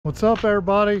What's up,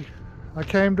 everybody? I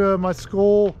came to my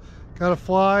school, got a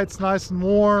fly. It's nice and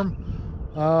warm.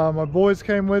 My boys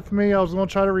came with me. I was going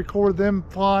to try to record them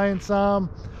flying some,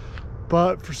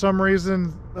 but for some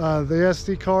reason the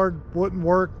SD card wouldn't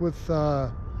work with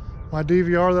my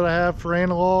DVR that I have for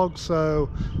analog, so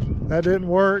that didn't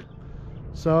work.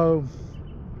 So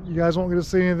you guys won't get to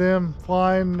see any of them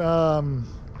flying. I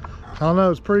don't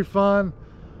know, it's pretty fun.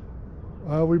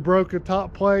 We broke the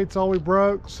top plates, all we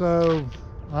broke, so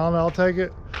I don't know, I'll take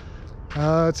it.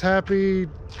 It's happy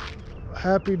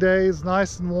days,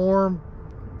 nice and warm,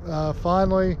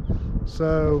 finally.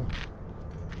 So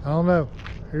I don't know,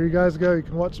 here you guys go. You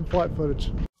can watch some flight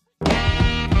footage.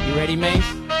 You ready, Mace?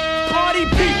 Party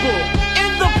people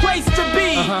in the place to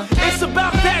be. It's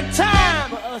about that time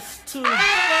for us to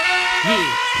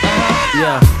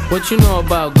Yeah, what you know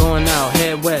about going out?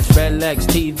 Head west, red legs,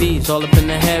 TVs, all up in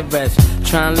the headrest.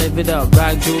 Try and live it up,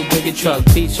 rock jewel, bigger truck,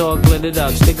 piece all glittered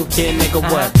up. Stick a kid, nigga,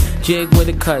 what? Jig with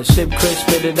a cut, sip crisp,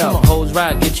 spit it up. Hoes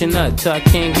rock, get your nut till I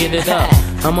can't get it up.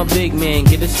 I'm a big man,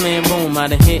 get this man room. I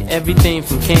done hit everything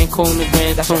from Cancun to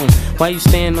Grand Tune. Why you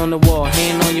stand on the wall,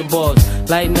 hand on your balls,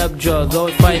 lighting up drugs,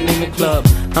 always fighting in the club.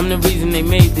 I'm the reason they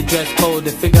made the dress code,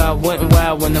 to figure out what and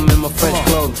why when I'm in my fresh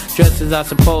clothes. Dresses I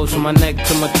suppose, from my neck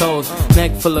to my toes.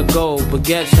 Neck full of gold,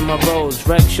 baguettes in my rolls.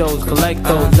 Rec shows, collect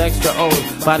those extra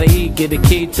O's. By the E, get a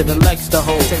key to the Lex to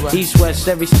hold. East, west,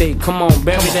 every state, come on,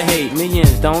 bury the hate.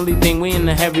 Millions, the only thing we in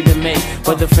the hurry to make.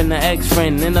 Whether from the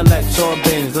ex-friend, intellect, or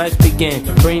bins. Let's begin,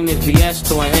 bring this BS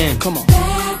to an end. Come on.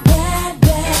 Bad, bad,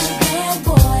 bad, bad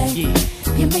boy.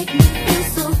 Yeah. You make me feel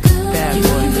so good. Bad you know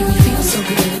boy. you make me feel so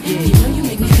good. Yeah. You know you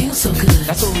make me feel so good.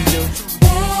 That's what we do.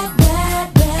 Bad,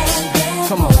 bad, bad, bad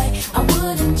Come boy. on. I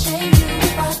wouldn't change you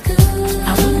if I could.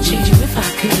 I wouldn't change you if I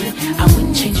could. I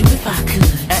wouldn't change you if I could.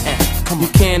 You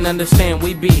can't understand,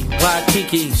 we be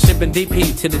Waikiki, sipping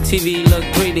DP to the TV look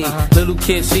greedy. Little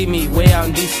kids see me way out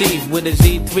in DC with a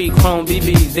Z3 Chrome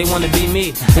BBs. They wanna be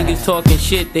me. Niggas talking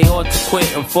shit, they ought to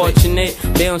quit. Unfortunate,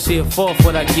 they don't see a fourth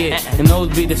what I get. And those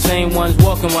be the same ones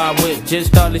walking while I whip. Just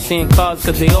started seeing cars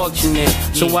cause they auction it.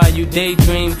 So while you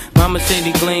daydream, mama say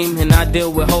they gleam, and I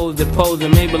deal with hoes that pose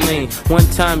in Maybelline. One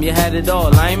time you had it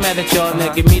all, I ain't mad at y'all.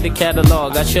 Now give me the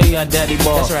catalog, I'll show you how daddy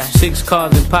ball. 6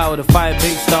 cars and power to 5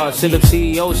 big stars. Sit up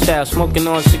CEO style, smoking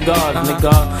on cigars,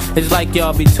 nigga. It's like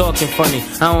y'all be talking funny.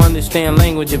 I don't understand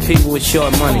language of people with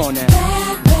short money. Come on now.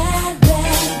 Bad, bad,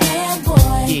 bad, bad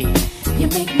boy. Yeah. You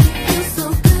make me feel so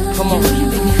good. Come on. You know you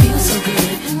make me feel so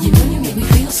good. You know you make me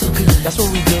feel so good. That's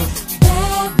what we do.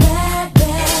 Bad, bad,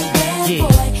 bad, bad Yeah.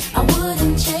 boy. I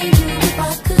wouldn't change you if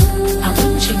I could. I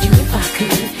wouldn't change you if I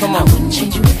could. Come I on. wouldn't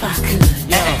change you if I could.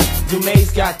 Yeah.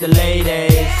 Dumaze got the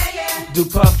ladies. Do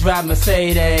Puff drive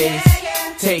Mercedes.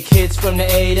 Take hits from the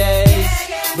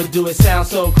 80s, but do it sound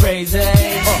so crazy?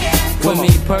 With me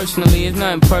personally, it's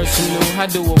nothing personal. I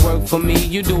do what work for me,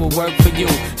 you do what work for you.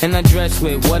 And I dress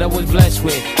with what I was blessed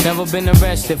with. Never been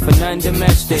arrested for nothing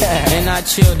domestic. And I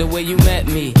chill the way you met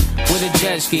me, with a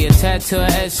jet ski, a tattoo of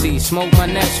Etsy. Smoke my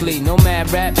Nestle, no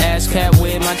mad rap, ass cat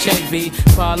where my check be.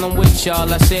 Problem with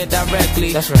y'all, I said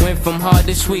directly. Went from hard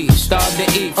to sweet, starved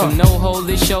to eat. From no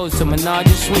holy shows to Menage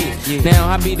a Suite. Now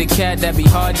I be the cat that be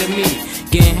hard to meet.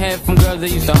 Getting head from girls that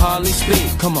used to hardly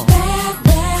speak. Come on. Bad,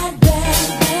 bad,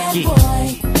 bad, bad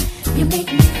boy. You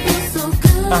make me feel so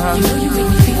good. You know you make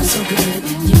me feel so good.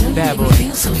 You know you Bad make boy. me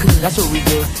feel so good. That's what we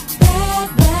do.